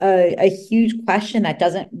a huge question that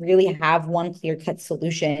doesn't really have one clear-cut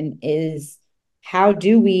solution, is how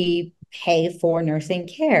do we pay for nursing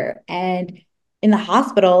care? And in the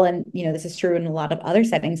hospital, and this is true in a lot of other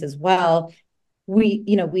settings as well, we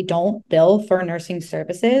don't bill for nursing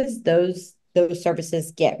services. Those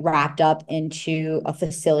services get wrapped up into a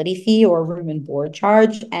facility fee or room and board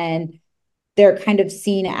charge. And they're kind of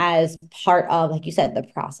seen as part of, like you said, the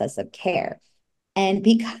process of care. And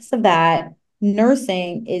because of that,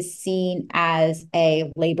 nursing is seen as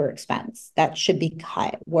a labor expense that should be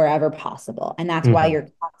cut wherever possible. And that's why Hmm. you're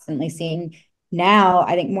constantly seeing now,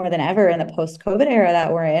 I think more than ever in the post-COVID era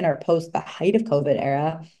that we're in, or post the height of COVID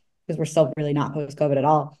era, because we're still really not post-COVID at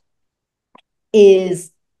all,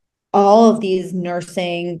 is all of these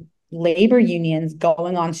nursing labor unions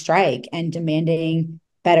going on strike and demanding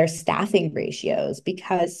better staffing ratios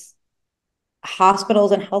because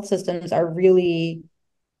hospitals and health systems are really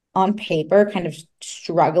on paper kind of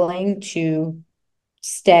struggling to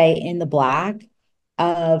stay in the black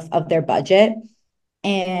of their budget,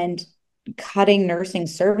 and cutting nursing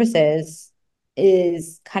services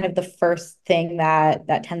is kind of the first thing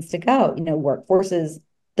that tends to go. Workforce is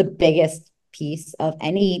the biggest piece of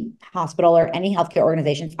any hospital or any healthcare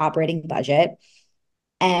organization's operating budget.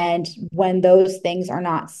 And when those things are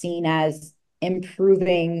not seen as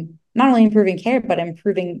improving, not only improving care, but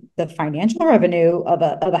improving the financial revenue of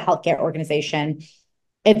a healthcare organization,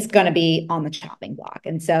 it's going to be on the chopping block.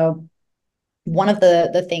 And so one of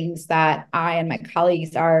the things that I and my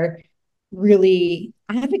colleagues are really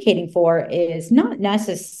advocating for is not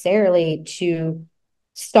necessarily to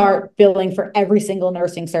start billing for every single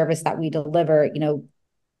nursing service that we deliver.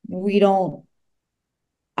 We don't,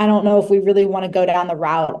 I don't know if we really want to go down the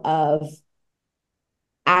route of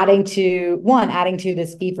adding to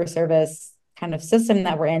this fee for service kind of system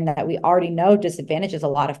that we're in, that we already know disadvantages a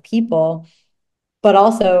lot of people, but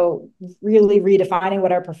also really redefining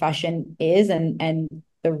what our profession is, and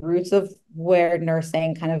the roots of where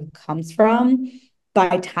nursing kind of comes from,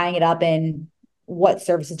 by tying it up in what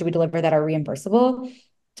services do we deliver that are reimbursable.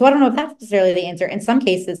 So I don't know if that's necessarily the answer. In some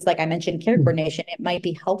cases, like I mentioned, care coordination, it might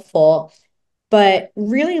be helpful, but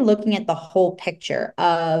really looking at the whole picture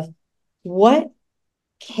of what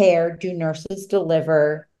care do nurses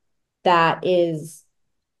deliver that is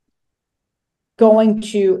going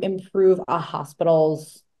to improve a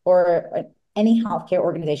hospital's or any healthcare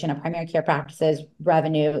organization, a primary care practice's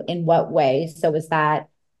revenue in what way? So is that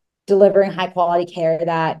delivering high quality care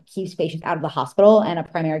that keeps patients out of the hospital, and a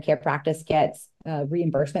primary care practice gets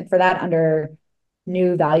reimbursement for that under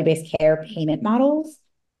new value-based care payment models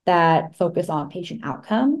that focus on patient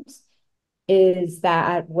outcomes? Is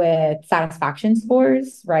that with satisfaction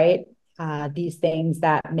scores, right? These things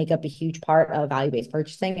that make up a huge part of value-based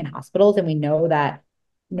purchasing in hospitals. And we know that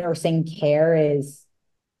nursing care is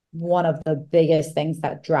one of the biggest things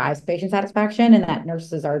that drives patient satisfaction, and that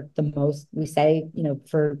nurses are the most, we say,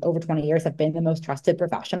 for over 20 years have been the most trusted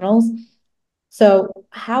professionals. So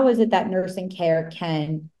how is it that nursing care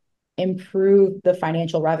can improve the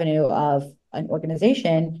financial revenue of an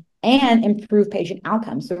organization and improve patient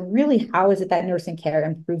outcomes? So really, how is it that nursing care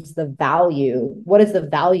improves the value? What is the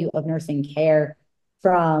value of nursing care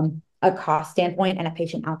from a cost standpoint and a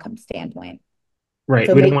patient outcome standpoint? Right.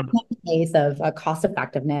 So We don't making want. a case of cost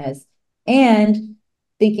effectiveness, and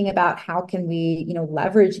thinking about how can we,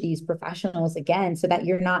 leverage these professionals again, so that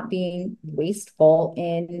you're not being wasteful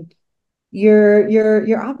in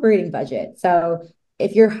your operating budget. So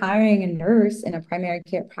if you're hiring a nurse in a primary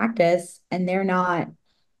care practice and they're not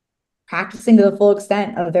practicing to the full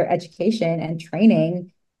extent of their education and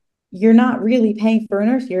training, you're not really paying for a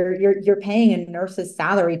nurse. You're paying a nurse's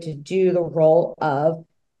salary to do the role of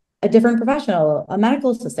a different professional, a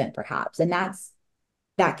medical assistant perhaps, and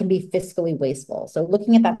that can be fiscally wasteful. So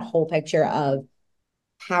looking at that whole picture of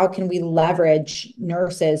how can we leverage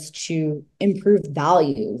nurses to improve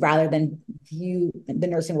value rather than view the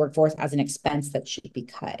nursing workforce as an expense that should be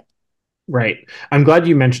cut. Right. I'm glad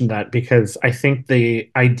you mentioned that because I think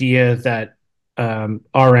the idea that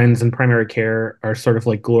RNs and primary care are sort of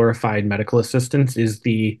like glorified medical assistants is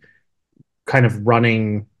the kind of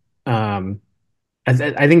running.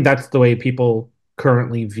 I think that's the way people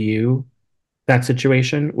currently view that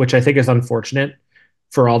situation, which I think is unfortunate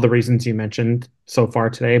for all the reasons you mentioned so far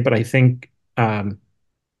today. But I think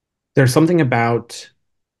there's something about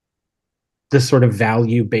this sort of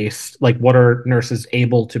value based, like what are nurses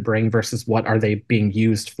able to bring versus what are they being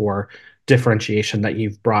used for, differentiation that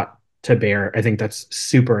you've brought to bear. I think that's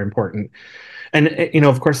super important. And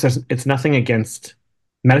of course, it's nothing against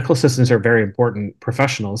medical assistants are very important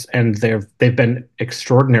professionals, and they've been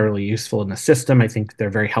extraordinarily useful in the system. I think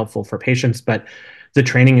they're very helpful for patients, but the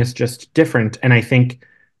training is just different. And I think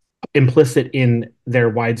implicit in their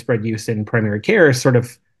widespread use in primary care is sort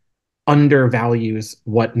of undervalues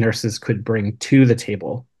what nurses could bring to the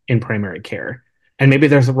table in primary care. And maybe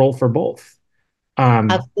there's a role for both.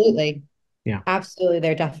 Um, Absolutely. yeah. Absolutely.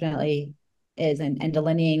 There definitely is. And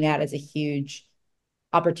delineating that is a huge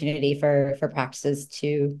opportunity for practices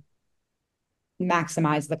to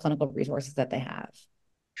maximize the clinical resources that they have.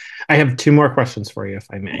 I have two more questions for you, if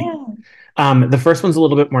I may. Yeah. The first one's a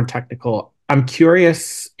little bit more technical. I'm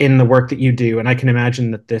curious in the work that you do, and I can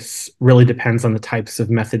imagine that this really depends on the types of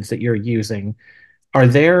methods that you're using. Are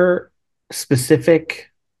there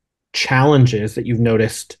specific challenges that you've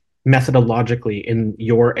noticed methodologically in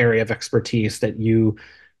your area of expertise that you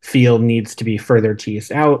feel needs to be further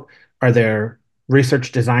teased out? Are there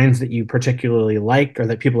research designs that you particularly like or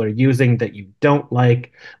that people are using that you don't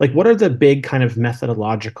like? Like, what are the big kind of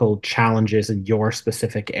methodological challenges in your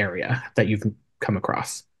specific area that you've come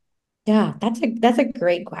across? Yeah, that's a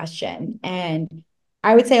great question. And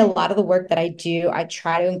I would say a lot of the work that I do, I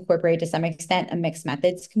try to incorporate to some extent a mixed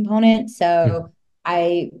methods component. Mhm. So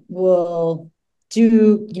I will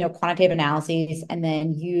do, quantitative analyses and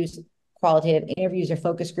then use qualitative interviews or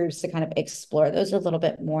focus groups to kind of explore those a little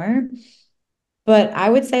bit more. But I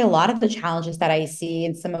would say a lot of the challenges that I see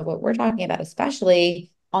and some of what we're talking about,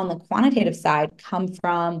 especially on the quantitative side, come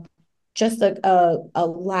from just a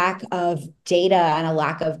lack of data and a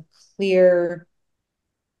lack of clear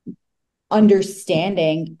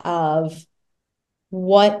understanding of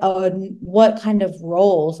what kind of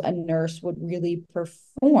roles a nurse would really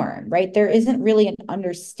perform, right? There isn't really an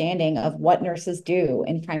understanding of what nurses do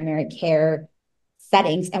in primary care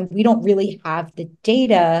settings, and we don't really have the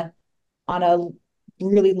data on a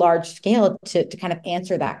really large scale to kind of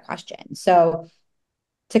answer that question. So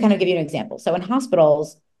to kind of give you an example, so in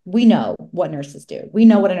hospitals, we know what nurses do. We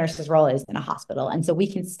know what a nurse's role is in a hospital. And so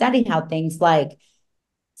we can study how things like,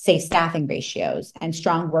 say, staffing ratios and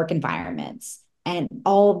strong work environments and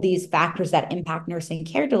all of these factors that impact nursing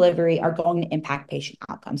care delivery are going to impact patient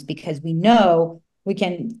outcomes because we know we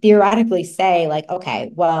can theoretically say, like,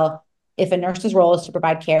 okay, well, if a nurse's role is to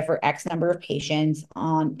provide care for X number of patients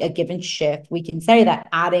on a given shift, we can say that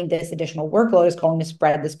adding this additional workload is going to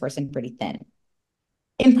spread this person pretty thin.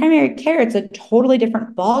 In primary care, it's a totally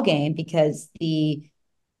different ballgame because you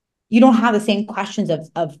don't have the same questions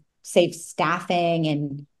of safe staffing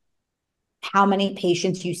and how many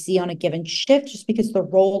patients you see on a given shift just because the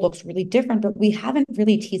role looks really different, but we haven't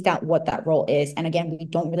really teased out what that role is. And again, we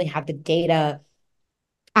don't really have the data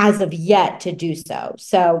as of yet to do so.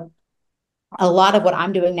 So a lot of what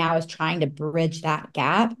I'm doing now is trying to bridge that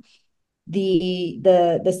gap.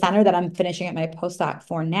 The center that I'm finishing at my postdoc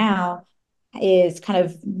for now is kind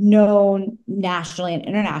of known nationally and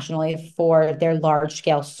internationally for their large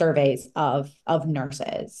scale surveys of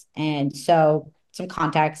nurses. And so some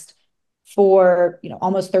context, for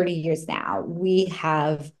almost 30 years now, we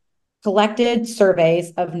have collected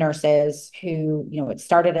surveys of nurses who, it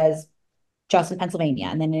started as just in Pennsylvania,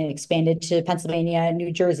 and then it expanded to Pennsylvania,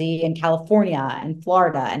 New Jersey, and California, and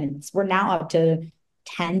Florida. And we're now up to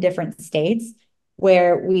 10 different states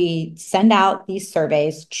where we send out these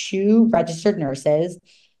surveys to registered nurses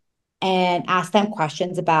and ask them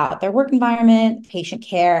questions about their work environment, patient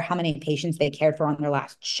care, how many patients they cared for on their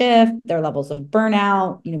last shift, their levels of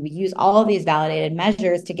burnout. We use all of these validated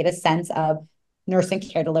measures to get a sense of nursing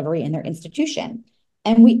care delivery in their institution.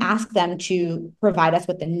 And we ask them to provide us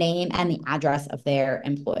with the name and the address of their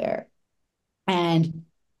employer. And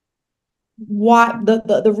what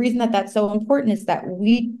the reason that that's so important is that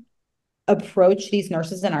we approach these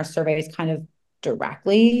nurses in our surveys kind of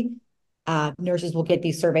directly. Nurses will get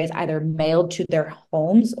these surveys either mailed to their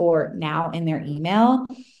homes or now in their email.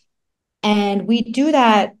 And we do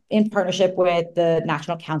that in partnership with the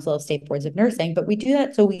National Council of State Boards of Nursing, but we do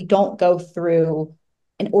that so we don't go through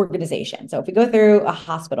an organization. So if we go through a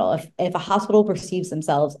hospital, if a hospital perceives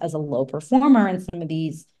themselves as a low performer in some of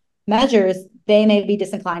these measures, they may be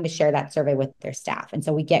disinclined to share that survey with their staff. And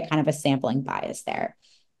so we get kind of a sampling bias there.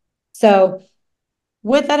 So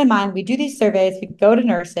with that in mind, we do these surveys, we go to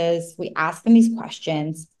nurses, we ask them these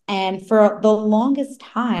questions. And for the longest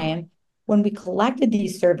time, when we collected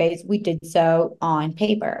these surveys, we did so on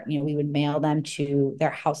paper. We would mail them to their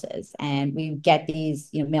houses and we get these,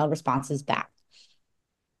 mailed responses back.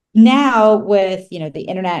 Now, with, the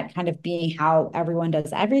internet kind of being how everyone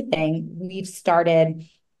does everything, we've started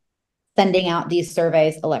sending out these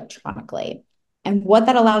surveys electronically. And what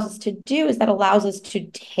that allows us to do is that allows us to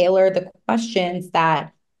tailor the questions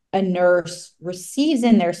that a nurse receives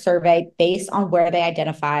in their survey based on where they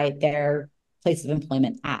identify their place of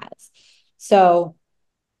employment as. So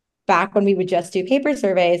back when we would just do paper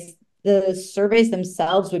surveys, the surveys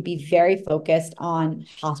themselves would be very focused on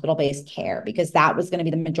hospital-based care because that was going to be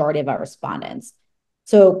the majority of our respondents.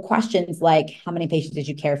 So questions like, how many patients did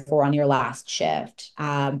you care for on your last shift?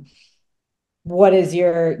 What is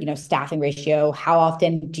your staffing ratio? How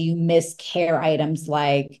often do you miss care items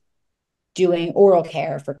like doing oral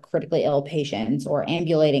care for critically ill patients or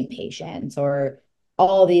ambulating patients or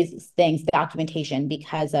all these things, documentation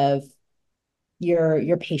because of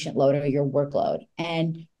your patient load or your workload.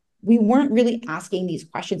 And we weren't really asking these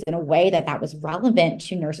questions in a way that was relevant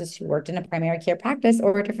to nurses who worked in a primary care practice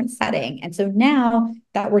or a different setting. And so now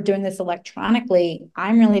that we're doing this electronically,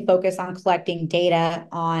 I'm really focused on collecting data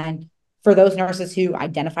on for those nurses who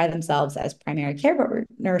identify themselves as primary care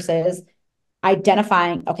nurses,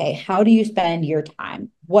 identifying, okay, how do you spend your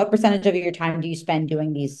time? What percentage of your time do you spend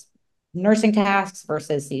doing these nursing tasks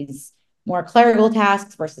versus these more clerical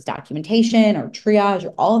tasks versus documentation or triage or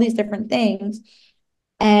all these different things?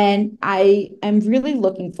 And I am really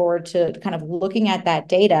looking forward to kind of looking at that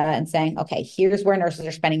data and saying, okay, here's where nurses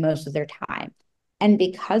are spending most of their time. And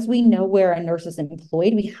because we know where a nurse is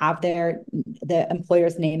employed, we have the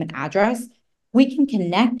employer's name and address. We can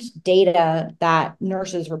connect data that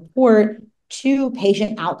nurses report to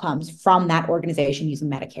patient outcomes from that organization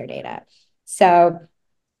using Medicare data. So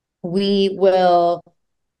we will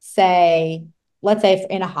say, let's say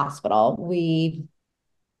in a hospital, we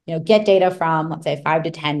get data from, let's say, 5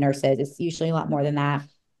 to 10 nurses. It's usually a lot more than that.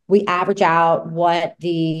 We average out what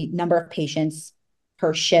the number of patients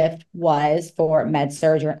per shift was for med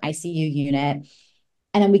surg or an ICU unit.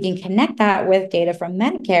 And then we can connect that with data from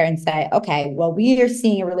Medicare and say, okay, well, we are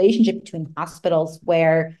seeing a relationship between hospitals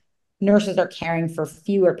where nurses are caring for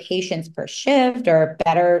fewer patients per shift or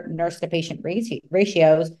better nurse to patient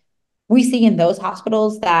ratios. We see in those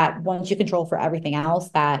hospitals that once you control for everything else,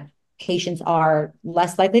 that patients are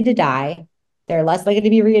less likely to die, they're less likely to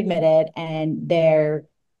be readmitted, and they're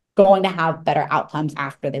going to have better outcomes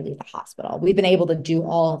after they leave the hospital. We've been able to do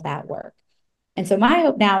all of that work. And so my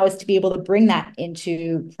hope now is to be able to bring that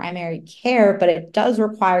into primary care, but it does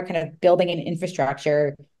require kind of building an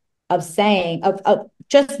infrastructure of saying, of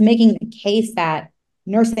just making the case that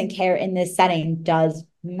nursing care in this setting does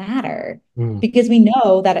matter, because we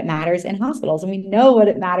know that it matters in hospitals and we know what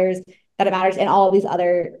it matters, that it matters in all of these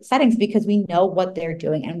other settings because we know what they're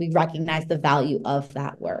doing and we recognize the value of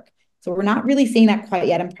that work. So we're not really seeing that quite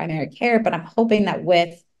yet in primary care, but I'm hoping that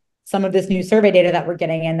with some of this new survey data that we're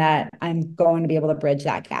getting in, that I'm going to be able to bridge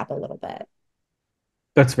that gap a little bit.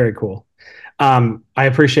 That's very cool. I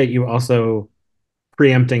appreciate you also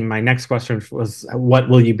preempting my next question was what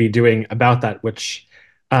will you be doing about that, which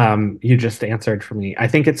you just answered for me. I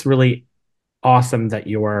think it's really awesome that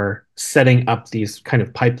you're setting up these kind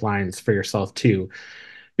of pipelines for yourself too.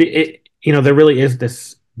 There really is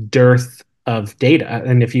this dearth of data,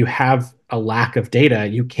 and if you have a lack of data,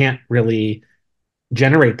 you can't really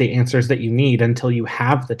generate the answers that you need until you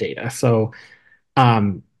have the data. So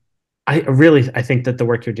um, I think that the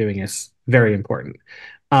work you're doing is very important.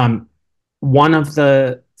 Um, One of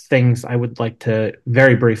the things I would like to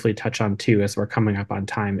very briefly touch on too, as we're coming up on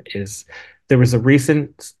time, is there was a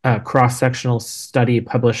recent cross-sectional study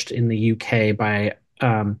published in the UK by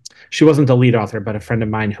she wasn't the lead author, but a friend of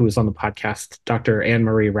mine who was on the podcast, Dr. Anne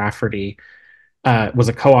Marie Rafferty, was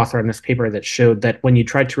a co-author on this paper that showed that when you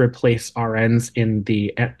tried to replace RNs in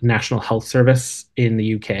the National Health Service in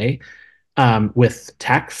the UK with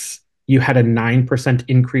techs, you had a 9%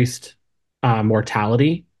 increased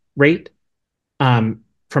mortality rate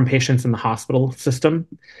from patients in the hospital system.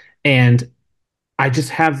 And I just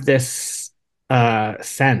have this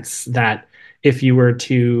sense that if you were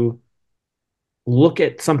to look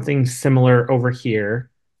at something similar over here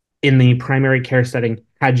in the primary care setting,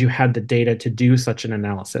 had you had the data to do such an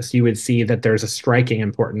analysis, you would see that there's a striking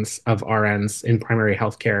importance of RNs in primary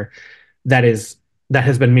healthcare that has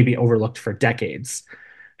been maybe overlooked for decades.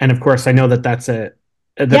 And of course, I know that that's an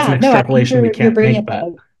Yeah, no, I think extrapolation we you're can't bringing make,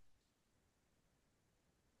 up but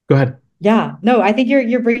go ahead. yeah, no, I think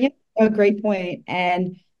you're bringing up a great point.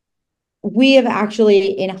 And we have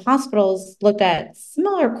actually in hospitals looked at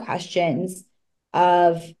similar questions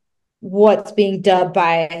of what's being dubbed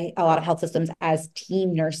by a lot of health systems as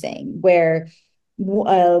team nursing, where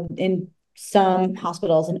in some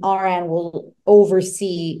hospitals, an RN will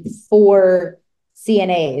oversee 4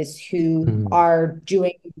 CNAs who Mm, are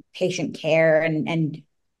doing patient care and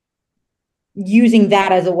using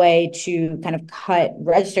that as a way to kind of cut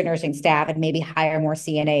registered nursing staff and maybe hire more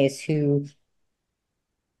CNAs who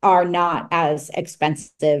are not as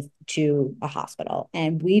expensive to a hospital.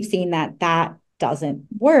 And we've seen that that doesn't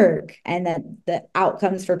work and that the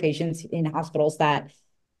outcomes for patients in hospitals that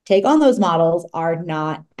take on those models are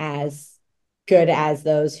not as good as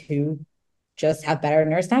those who just have better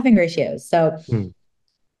nurse staffing ratios. So mm,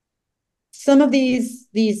 some of these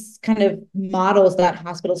kind of models that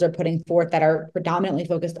hospitals are putting forth that are predominantly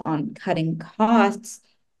focused on cutting costs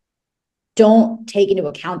don't take into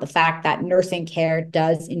account the fact that nursing care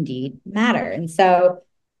does indeed matter. And so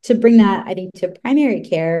to bring that, I think, to primary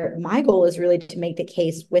care, my goal is really to make the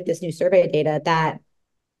case with this new survey data that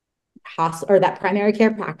or that primary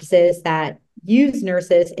care practices that use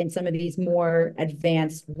nurses in some of these more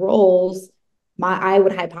advanced roles, I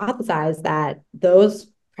would hypothesize that those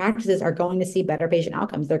practices are going to see better patient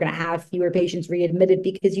outcomes. They're going to have fewer patients readmitted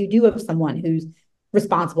because you do have someone who's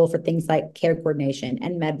responsible for things like care coordination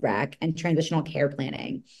and med rec and transitional care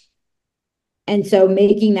planning. And so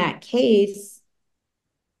making that case,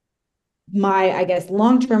 my, I guess,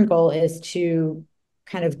 long-term goal is to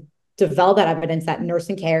kind of develop that evidence that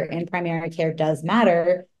nursing care and primary care does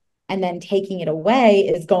matter. And then taking it away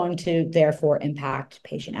is going to therefore impact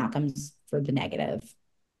patient outcomes for the negative.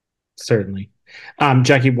 Certainly.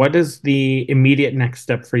 Jackie, what is the immediate next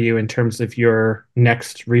step for you in terms of your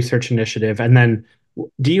next research initiative? And then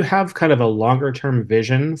do you have kind of a longer term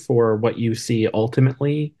vision for what you see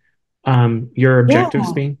ultimately your Yeah,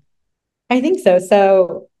 objectives being? I think so.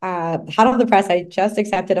 So, hot off the press, I just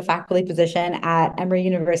accepted a faculty position at Emory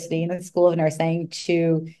University in the School of Nursing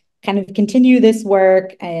to kind of continue this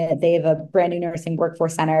work. They have a brand new nursing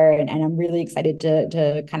workforce center, and I'm really excited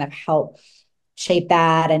to kind of help shape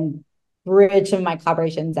that and bridge some of my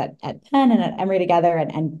collaborations at Penn and at Emory together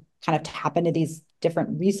and kind of tap into these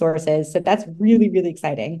different resources. So that's really, really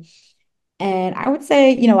exciting. And I would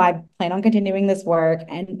say, I plan on continuing this work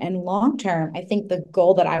and long term, I think the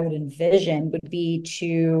goal that I would envision would be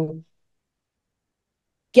to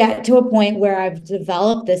get to a point where I've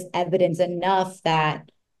developed this evidence enough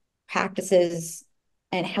that practices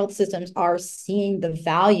and health systems are seeing the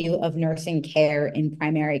value of nursing care in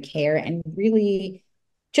primary care and really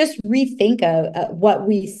just rethink of what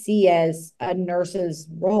we see as a nurse's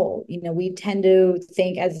role. We tend to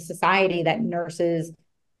think as a society that nurses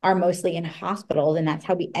are mostly in hospitals, and that's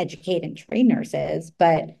how we educate and train nurses.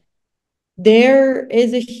 But there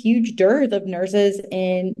is a huge dearth of nurses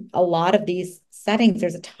in a lot of these settings.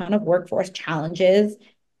 There's a ton of workforce challenges.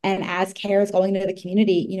 And as care is going into the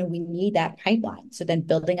community, we need that pipeline. So then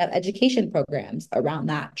building up education programs around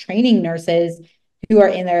that, training nurses who are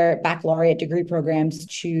in their baccalaureate degree programs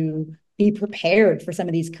to be prepared for some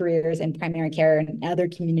of these careers in primary care and other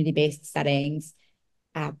community-based settings,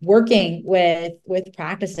 working with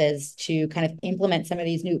practices to kind of implement some of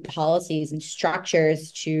these new policies and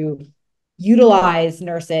structures to utilize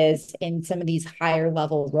nurses in some of these higher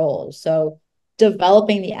level roles. So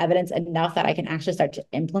developing the evidence enough that I can actually start to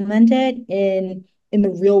implement it in the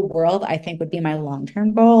real world, I think would be my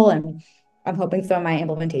long-term goal. And I'm hoping some of my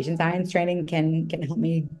implementation science training can help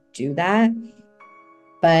me do that.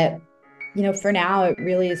 But, for now, it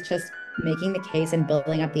really is just making the case and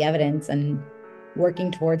building up the evidence and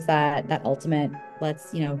working towards that ultimate,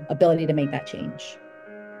 ability to make that change.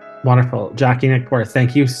 Wonderful. Jackie Nikpour,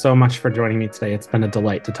 thank you so much for joining me today. It's been a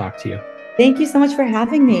delight to talk to you. Thank you so much for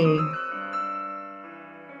having me.